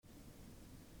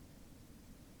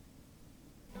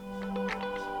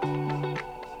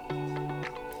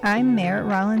I'm Merritt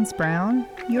Rollins Brown,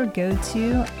 your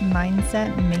go-to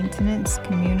mindset maintenance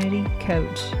community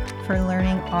coach for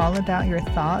learning all about your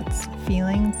thoughts,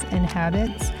 feelings, and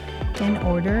habits in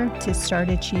order to start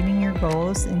achieving your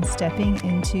goals and stepping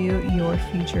into your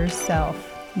future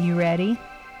self. You ready?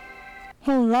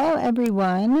 Hello,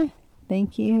 everyone.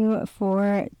 Thank you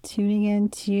for tuning in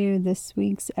to this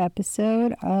week's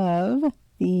episode of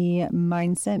the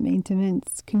Mindset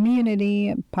Maintenance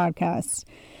Community Podcast.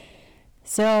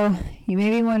 So, you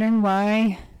may be wondering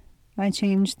why I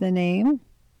changed the name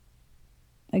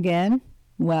again.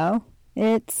 Well,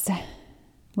 it's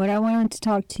what I wanted to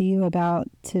talk to you about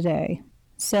today.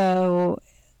 So,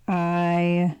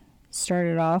 I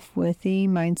started off with the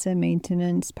Mindset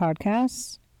Maintenance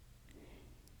Podcast,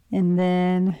 and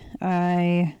then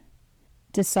I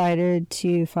decided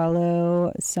to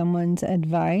follow someone's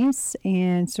advice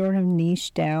and sort of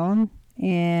niche down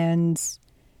and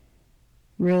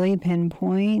really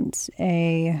pinpoint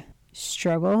a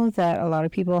struggle that a lot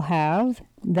of people have,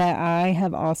 that I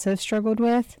have also struggled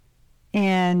with.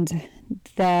 And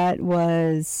that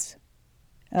was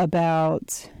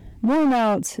more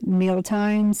about meal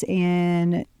times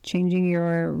and changing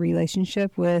your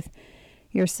relationship with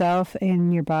yourself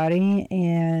and your body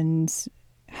and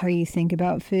how you think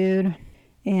about food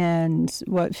and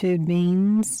what food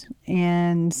means.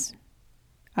 And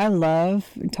I love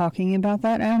talking about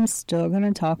that, and I'm still going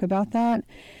to talk about that.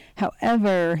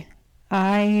 However,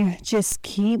 I just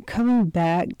keep coming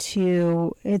back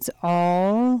to it's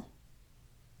all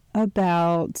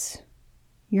about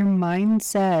your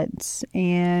mindset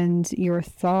and your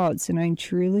thoughts. And I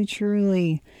truly,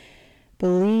 truly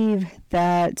believe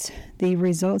that the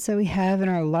results that we have in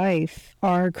our life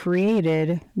are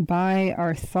created by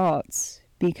our thoughts,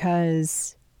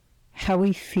 because how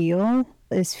we feel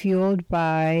is fueled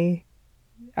by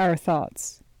our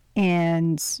thoughts,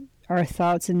 and our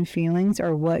thoughts and feelings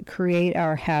are what create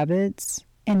our habits,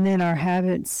 and then our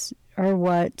habits are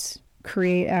what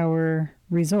create our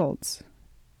results.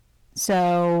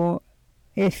 So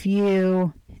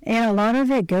and a lot of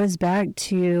it goes back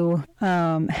to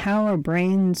how our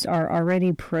brains are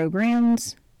already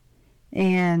programmed,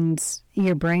 and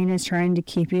your brain is trying to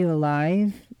keep you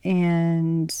alive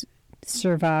and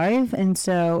survive, and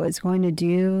so it's going to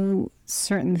do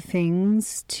certain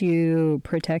things to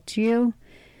protect you,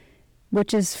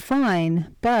 which is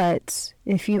fine. But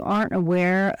if you aren't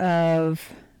aware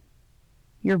of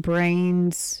your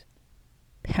brain's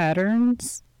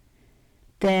patterns,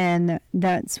 then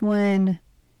that's when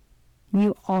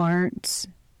you aren't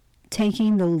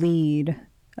taking the lead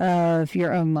of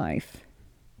your own life.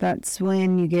 That's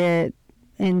when you get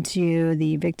into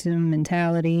the victim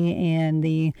mentality and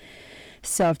the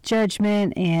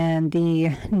self-judgment and the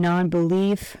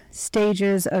non-belief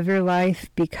stages of your life,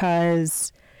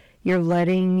 because you're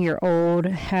letting your old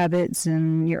habits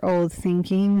and your old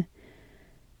thinking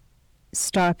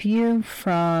stop you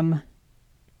from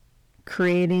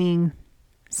creating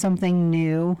something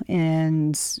new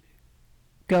and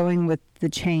going with the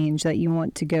change that you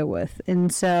want to go with.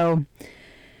 And so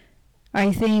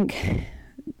I think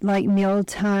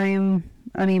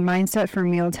mindset for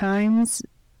meal times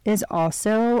is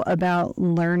also about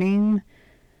learning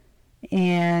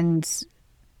and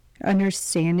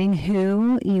understanding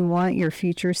who you want your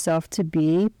future self to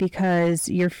be, because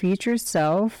your future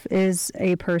self is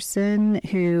a person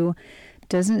who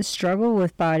doesn't struggle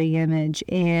with body image,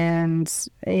 and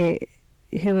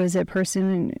who is a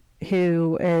person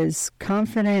who is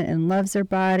confident and loves their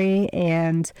body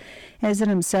and isn't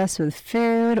obsessed with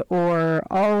food or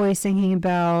always thinking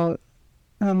about,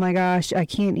 oh my gosh, I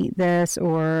can't eat this,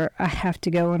 or I have to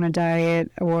go on a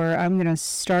diet, or I'm going to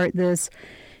start this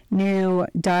new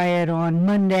diet on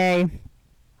Monday,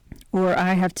 or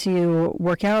I have to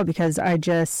work out because I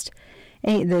just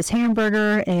ate this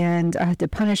hamburger and I have to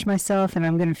punish myself and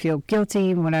I'm going to feel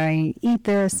guilty when I eat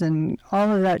this, and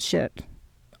all of that shit.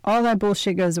 All that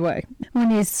bullshit goes away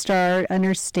when you start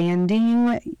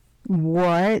understanding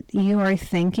what you are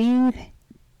thinking,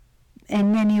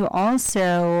 and then you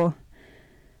also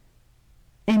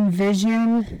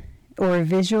envision or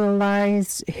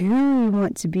visualize who you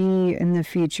want to be in the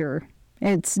future.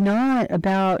 It's not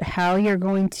about how you're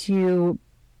going to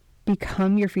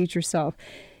become your future self.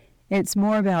 It's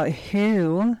more about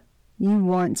who you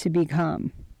want to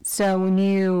become. So when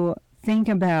you think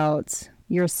about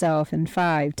yourself in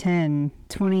 5, 10,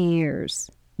 20 years,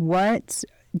 what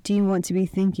do you want to be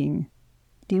thinking?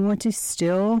 Do you want to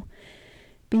still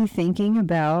be thinking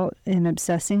about and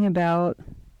obsessing about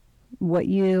what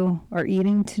you are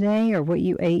eating today, or what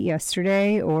you ate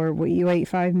yesterday, or what you ate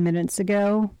 5 minutes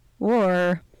ago?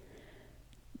 Or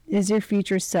Is your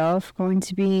future self going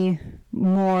to be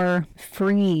more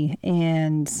free?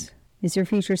 And is your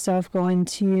future self going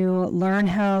to learn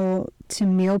how to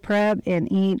meal prep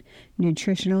and eat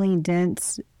nutritionally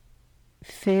dense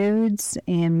foods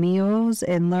and meals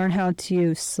and learn how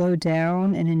to slow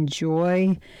down and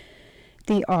enjoy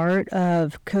the art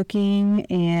of cooking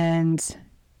and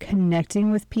connecting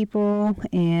with people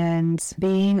and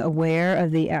being aware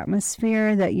of the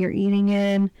atmosphere that you're eating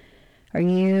in? Are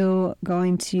you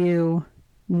going to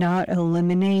not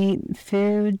eliminate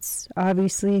foods?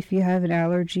 Obviously, if you have an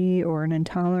allergy or an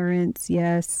intolerance,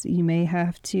 yes, you may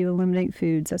have to eliminate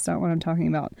foods. That's not what I'm talking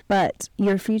about. But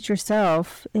your future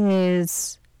self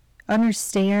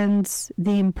understands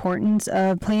the importance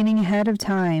of planning ahead of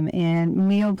time and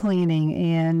meal planning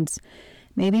and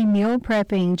maybe meal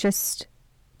prepping just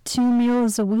 2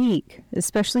 meals a week,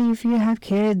 especially if you have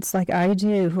kids like I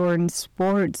do who are in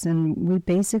sports, and we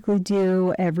basically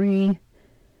do every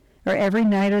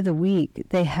night of the week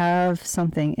they have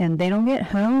something, and they don't get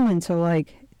home until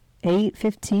like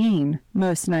 8:15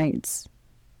 most nights.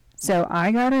 So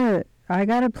I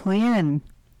gotta plan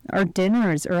our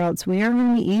dinners, or else we are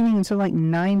going to be eating until like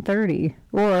 9:30,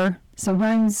 or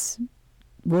sometimes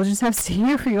we'll just have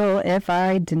cereal if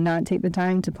I did not take the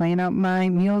time to plan out my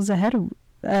meals ahead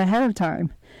of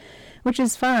time, which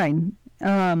is fine,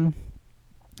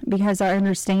 because I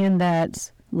understand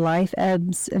that life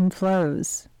ebbs and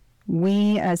flows.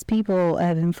 We as people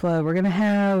ebb and flow. We're going to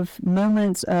have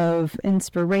moments of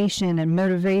inspiration and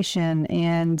motivation,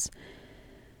 and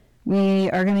we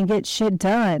are going to get shit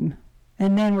done.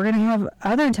 And then we're going to have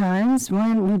other times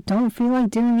when we don't feel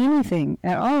like doing anything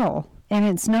at all. And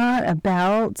it's not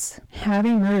about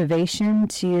having motivation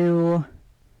to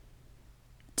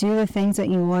do the things that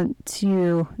you want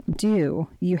to do.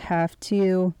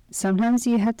 Sometimes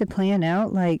you have to plan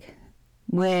out, like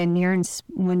when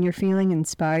you're feeling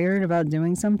inspired about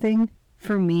doing something.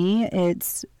 For me,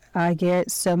 I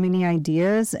get so many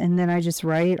ideas, and then I just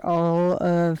write all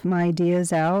of my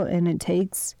ideas out, and it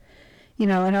takes,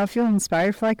 and I'll feel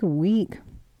inspired for like a week,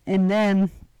 and then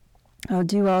I'll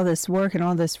do all this work and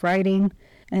all this writing,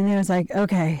 and then it's like,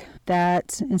 okay,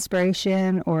 that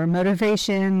inspiration or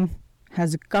motivation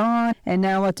has gone, and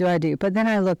now what do I do? But then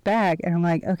I look back and I'm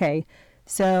like, okay,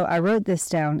 so I wrote this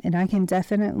down, and I can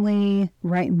definitely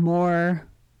write more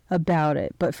about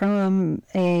it, but from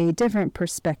a different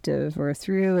perspective or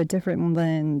through a different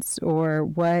lens, or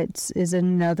what is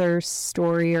another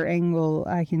story or angle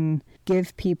I can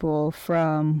give people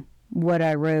from what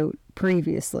I wrote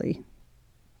previously.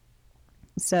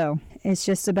 So it's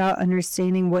just about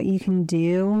understanding what you can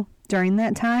do during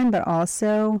that time, but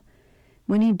also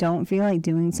when you don't feel like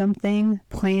doing something,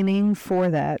 planning for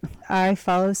that. I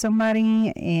follow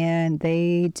somebody, and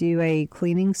they do a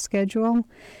cleaning schedule,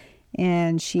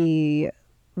 and she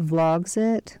vlogs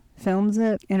it, films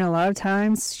it, and a lot of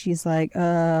times she's like,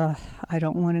 I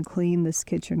don't want to clean this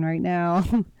kitchen right now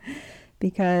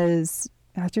because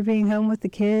after being home with the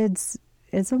kids,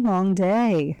 it's a long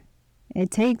day.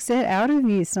 It takes it out of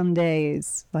you some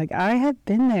days. Like, I have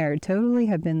been there, totally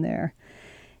have been there.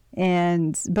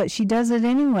 But she does it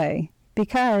anyway,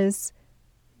 because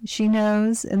she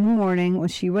knows in the morning when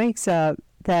she wakes up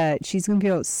that she's going to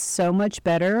feel so much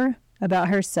better about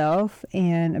herself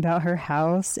and about her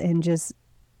house, and just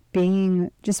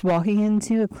walking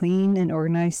into a clean and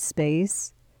organized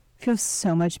space feels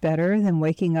so much better than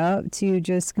waking up to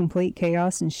just complete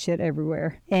chaos and shit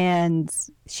everywhere. And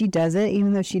she does it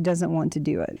even though she doesn't want to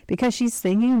do it, because she's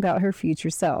thinking about her future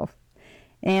self.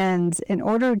 And in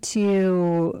order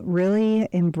to really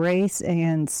embrace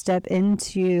and step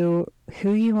into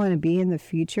who you want to be in the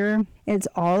future, it's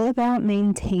all about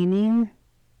maintaining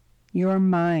your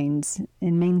mind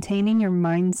and maintaining your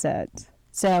mindset.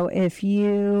 So if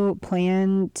you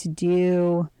plan to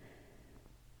do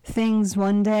things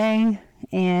one day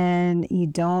and you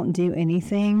don't do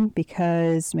anything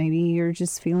because maybe you're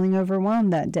just feeling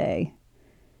overwhelmed that day,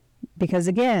 because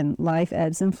again, life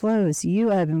ebbs and flows,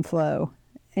 you ebb and flow.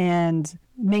 And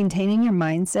maintaining your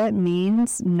mindset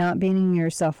means not beating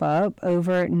yourself up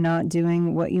over not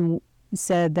doing what you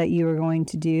said that you were going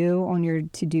to do on your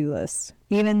to-do list.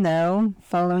 Even though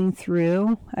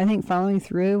I think following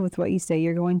through with what you say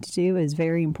you're going to do is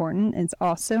very important. It's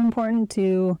also important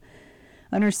to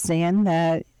understand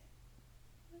that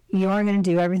you aren't going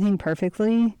to do everything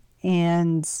perfectly,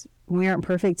 and we aren't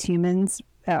perfect humans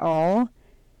at all.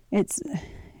 It's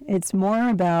more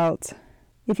about,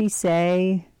 if you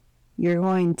say you're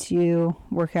going to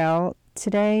work out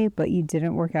today, but you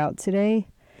didn't work out today,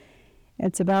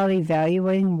 it's about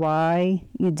evaluating why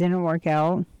you didn't work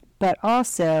out but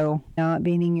also not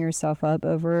beating yourself up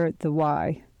over the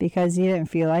why because you didn't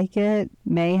feel like it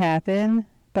may happen,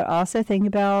 but also think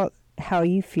about how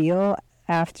you feel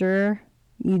after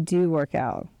you do work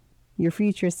out. Your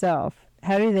future self,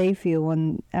 how do they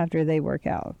feel after they work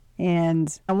out?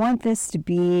 And I want the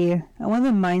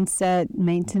mindset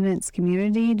maintenance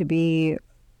community to be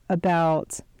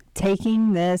about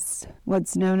taking this,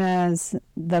 what's known as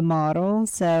the model,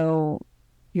 so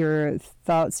your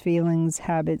thoughts, feelings,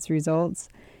 habits, results,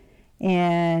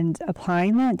 and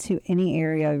applying that to any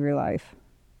area of your life.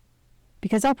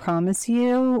 Because I promise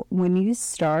you, when you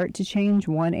start to change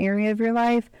one area of your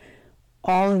life,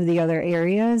 all of the other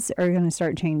areas are going to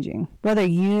start changing, whether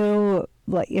you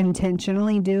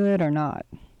intentionally do it or not.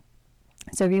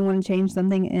 So if you want to change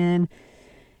something in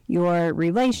your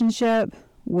relationship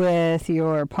with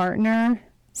your partner,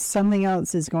 something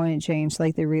else is going to change,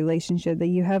 like the relationship that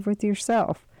you have with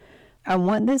yourself. I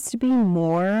want this to be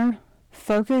more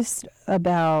focused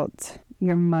about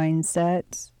your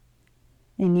mindset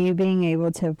and you being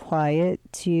able to apply it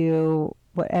to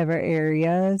whatever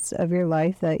areas of your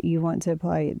life that you want to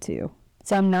apply it to.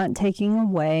 So I'm not taking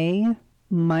away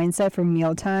mindset from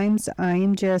meal times.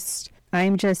 I'm just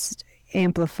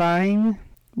amplifying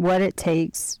what it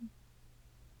takes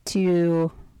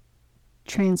to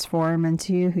transform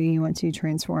into who you want to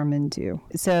transform into.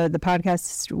 So the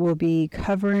podcast will be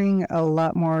covering a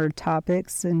lot more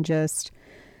topics than just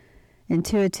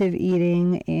intuitive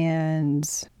eating and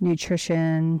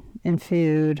nutrition and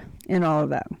food and all of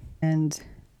that. And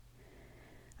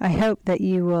I hope that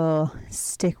you will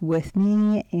stick with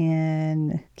me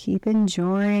and keep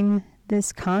enjoying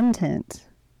this content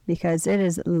because it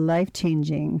is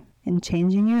life-changing. And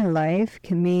changing your life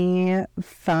can be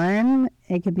fun,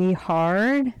 it can be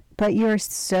hard, but you're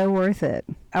so worth it.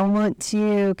 I want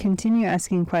to continue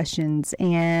asking questions,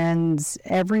 and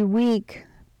every week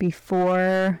once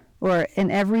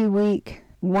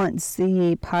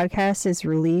the podcast is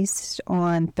released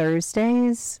on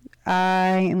Thursdays,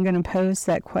 I am going to post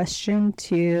that question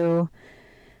to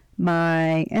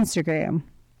my Instagram.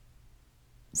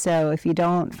 So if you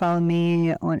don't follow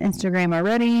me on Instagram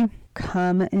already,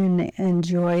 come and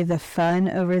enjoy the fun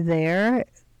over there.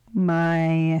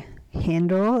 My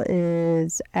handle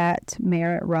is at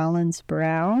Merritt Rollins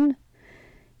Brown,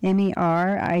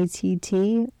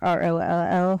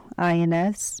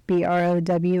 MERITTROLLINS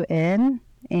BROWN,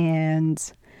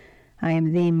 and I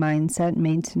am the Mindset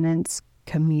Maintenance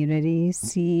Community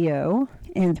CEO.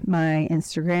 And my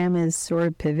Instagram is sort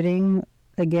of pivoting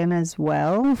again as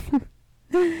well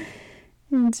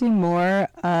into more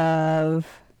of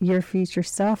your future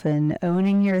self and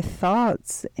owning your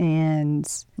thoughts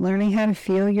and learning how to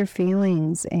feel your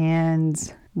feelings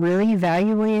and really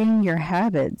evaluating your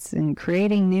habits and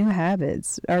creating new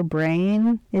habits. Our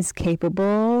brain is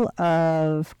capable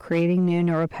of creating new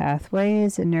neural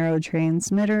pathways and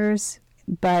neurotransmitters,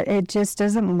 but it just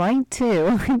doesn't like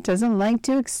to. It doesn't like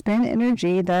to expend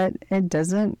energy that it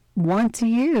doesn't want to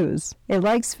use. It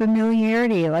likes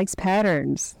familiarity. It likes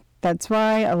patterns. That's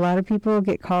why a lot of people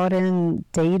get caught in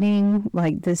dating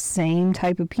like the same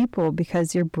type of people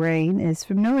because your brain is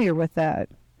familiar with that.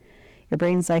 Your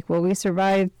brain's like, well, we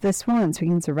survived this once, we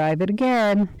can survive it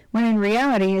again. When in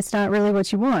reality, it's not really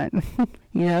what you want.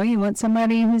 You want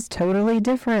somebody who's totally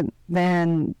different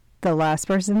than the last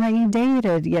person that you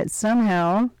dated, yet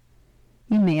somehow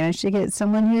you managed to get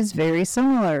someone who's very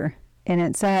similar. And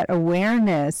it's that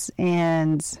awareness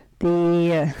and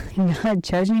the not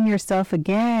judging yourself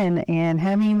again and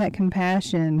having that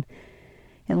compassion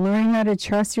and learning how to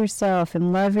trust yourself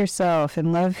and love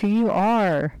who you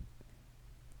are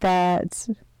that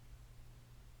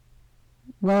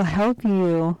will help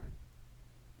you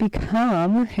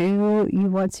become who you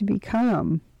want to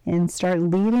become and start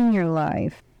leading your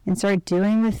life and start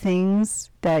doing the things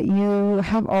that you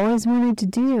have always wanted to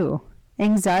do.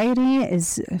 Anxiety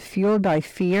is fueled by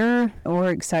fear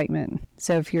or excitement.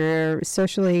 So if you're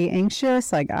socially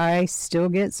anxious, like I still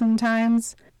get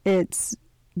sometimes, it's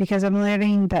because I'm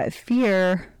letting that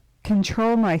fear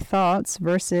control my thoughts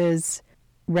versus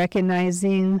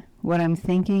recognizing what I'm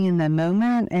thinking in the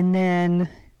moment and then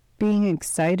being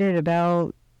excited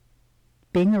about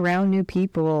being around new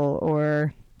people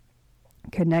or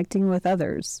connecting with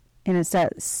others. And it's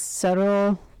that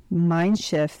subtle mind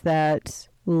shift that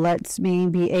lets me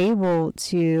be able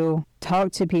to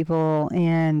talk to people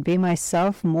and be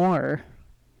myself more.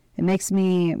 It makes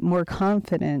me more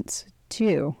confident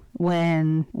too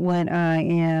when I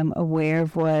am aware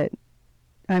of what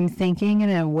I'm thinking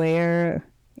and aware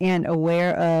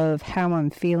of how I'm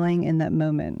feeling in that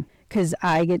moment, because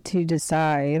I get to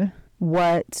decide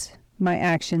what my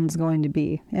actions going to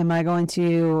be? Am I going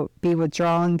to be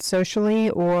withdrawn socially,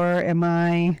 or am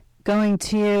I going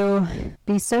to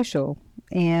be social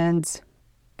and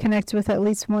connect with at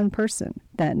least one person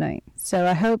that night? So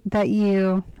I hope that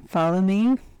you follow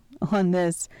me on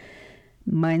this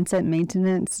mindset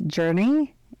maintenance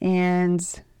journey,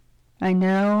 and I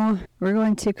know we're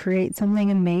going to create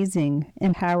something amazing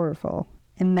and powerful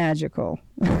and magical.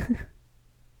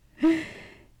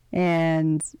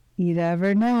 And you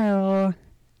never know,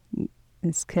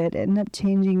 this could end up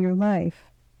changing your life.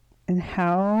 And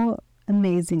how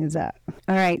amazing is that?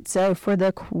 All right, so for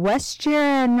the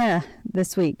question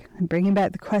this week, I'm bringing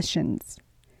back the questions.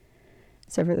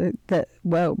 So for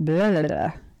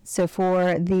So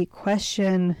for the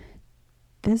question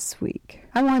this week,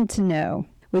 I want to know,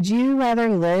 would you rather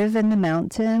live in the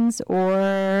mountains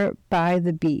or by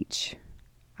the beach?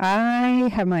 I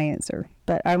have my answer,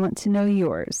 but I want to know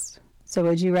yours. So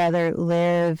would you rather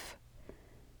live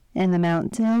in the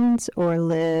mountains or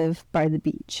live by the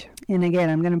beach? And again,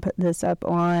 I'm going to put this up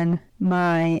on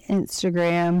my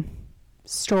Instagram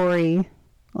story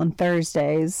on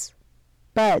Thursdays,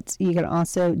 but you can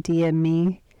also DM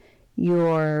me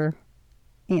your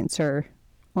answer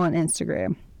on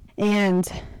Instagram.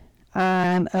 And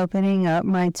I'm opening up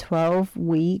my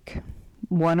 12-week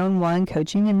one-on-one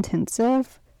coaching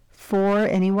intensive for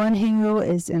anyone who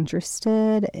is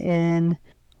interested in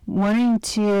wanting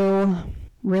to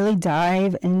really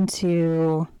dive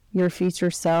into your future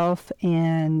self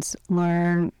and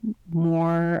learn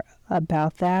more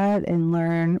about that, and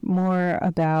learn more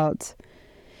about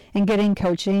and getting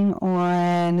coaching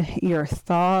on your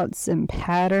thoughts and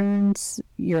patterns,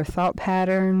 your thought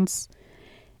patterns,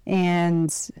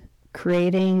 and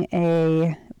creating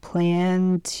a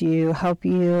plan to help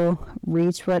you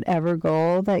reach whatever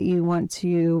goal that you want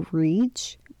to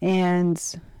reach,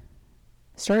 and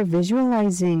start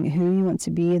visualizing who you want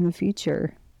to be in the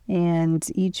future. And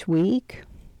each week,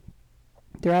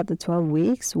 throughout the 12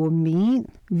 weeks, we'll meet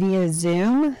via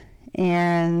Zoom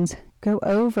and go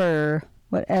over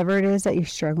whatever it is that you're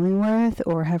struggling with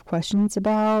or have questions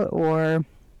about, or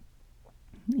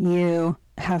you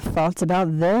have thoughts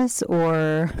about this,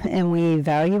 and we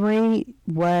evaluate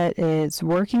what is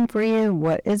working for you,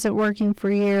 what isn't working for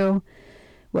you,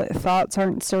 what thoughts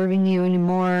aren't serving you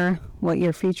anymore, what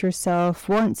your future self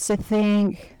wants to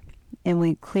think, and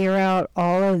we clear out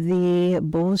all of the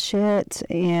bullshit,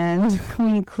 and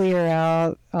we clear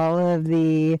out all of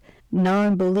the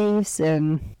non-beliefs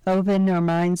and open our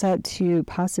minds up to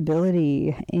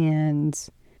possibility and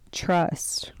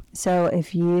trust. So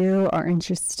if you are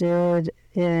interested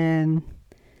in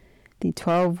the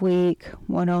 12-week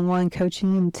one-on-one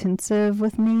coaching intensive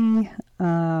with me,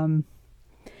 you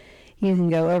can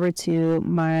go over to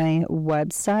my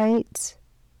website,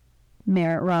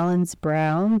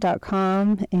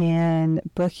 MerrittRollinsBrown.com, and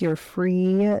book your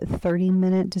free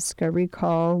 30-minute discovery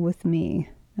call with me.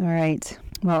 All right.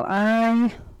 Well,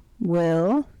 I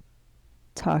will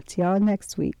talk to y'all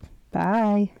next week.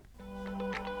 Bye.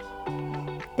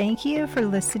 Thank you for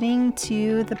listening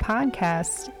to the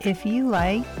podcast. If you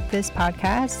like this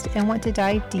podcast and want to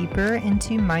dive deeper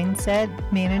into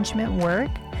mindset management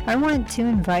work, I want to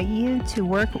invite you to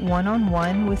work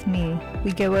one-on-one with me.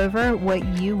 We go over what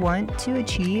you want to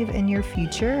achieve in your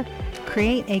future,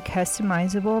 create a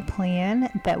customizable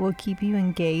plan that will keep you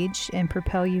engaged and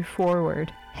propel you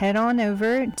forward. Head on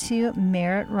over to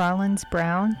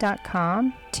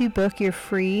MerrittRollinsBrown.com to book your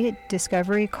free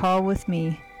discovery call with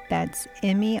me. That's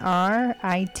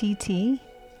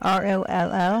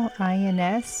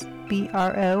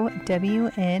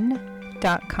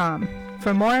MerrittRollinsBrown.com.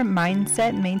 For more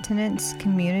mindset maintenance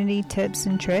community tips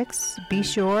and tricks, be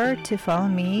sure to follow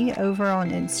me over on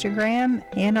Instagram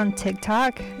and on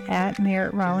TikTok at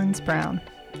Merritt Rollins Brown.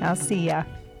 I'll see ya.